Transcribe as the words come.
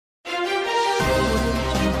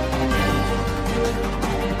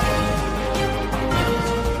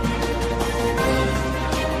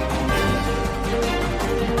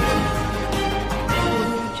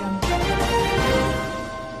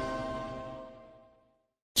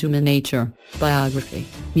Juma Nature, Biography,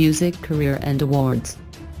 Music Career and Awards.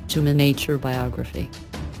 Juma Nature Biography.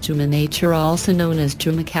 Juma Nature, also known as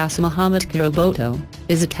Juma Kasi Muhammad Kiroboto,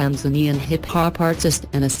 is a Tanzanian hip-hop artist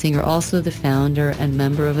and a singer, also the founder and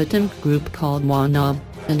member of a dance group called Wanab,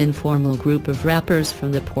 an informal group of rappers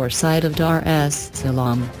from the poor side of Dar es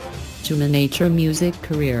Salaam. Juma Nature music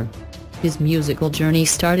career. His musical journey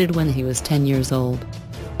started when he was 10 years old.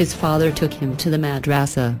 His father took him to the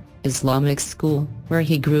madrasa, Islamic school, where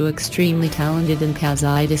he grew extremely talented in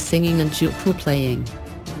qasida singing and jufu playing.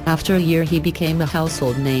 After a year he became a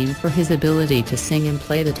household name for his ability to sing and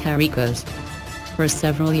play the tariqas. For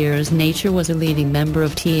several years Nature was a leading member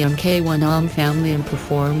of TMK1 family and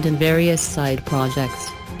performed in various side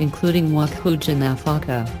projects, including Wakuja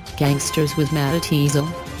Nafaka, Gangsters with Matatizo,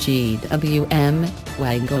 GWM,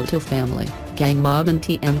 Wangoto Family, Gang Mob and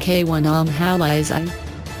TMK1 Halizai.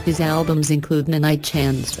 His albums include Nanai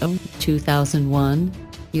Chanso, 2001,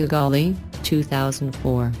 Ugali,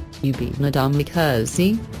 2004, Ubi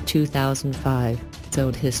Nadamikazi, 2005,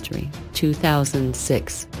 Zode History,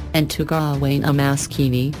 2006, and Tugawain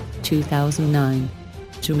Amaskini, 2009.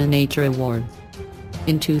 Juma Nature Award.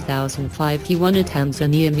 In 2005 he won a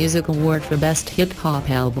Tanzania Music Award for Best Hip Hop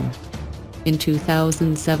Album. In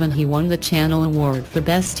 2007 he won the Channel Award for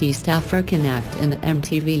Best East African Act and the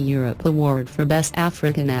MTV Europe Award for Best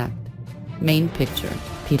African Act. Main picture,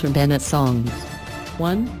 Peter Bennett songs.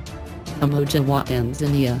 1. Umoja wa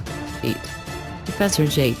Tanzania, feat. Professor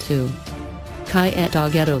J2. Kai et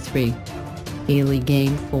Dogetto 3. Ely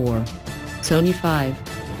Game 4. Sony 5.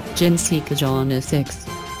 Jinsi Kajana 6.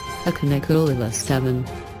 Akanakulila 7.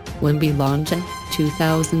 Wimbi Lonje,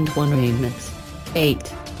 2001 Remix.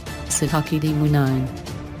 8. Sataki Dimu 9.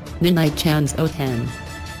 Ninai Chanzo 10.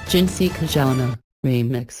 Jinsi Kajana,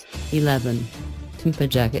 Remix, 11. Tumpa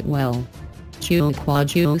Jacket Well. Juo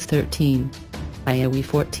Kwajuo 13. Ayawi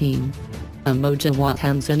 14. Umoja wa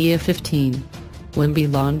Tanzania 15. Wimbi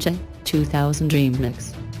Lonje, 2000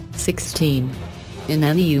 Remix. 16.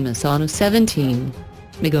 Inani Umasano 17.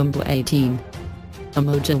 Migumbo 18.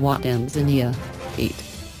 Umoja wa Tanzania, feat.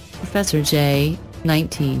 Professor J,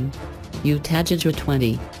 19. Utajidra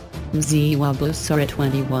 20. Mziwa Busara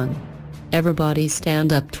 21. Everybody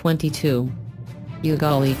Stand Up 22.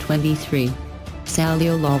 Ugali 23.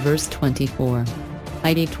 Salio Lovers 24.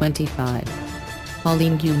 ID 25.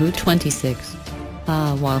 Pauline Gumu 26.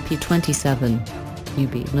 Awapi 27.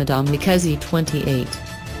 Ubi Nadamikazi 28.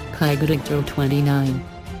 Kaigurigdro 29.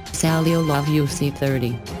 Salio Love UC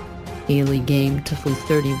 30. Ely Game Tafu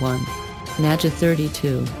 31. Naja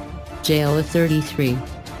 32. Jaila 33.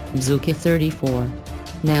 Mzuka 34.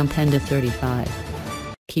 Nampenda 35.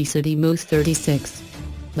 Kisadi Moose 36.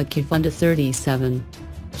 Lakifunda 37.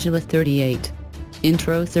 Jila 38.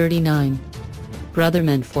 Intro 39.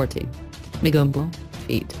 Brotherman 40. Migumbo,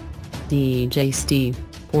 feat. DJ Steve,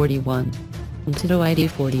 41. Mtito ID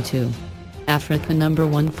 42. Africa number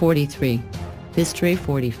 143. History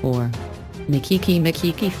 44.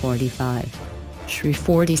 Mikiki 45. Shri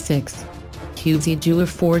 46. Hughes Jewer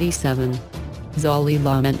 47. Zali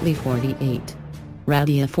Lamently 48.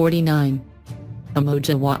 Radia 49.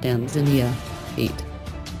 Umoja wa Tanzania, feat.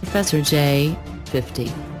 Professor J,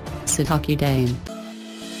 50. Sataki Dane.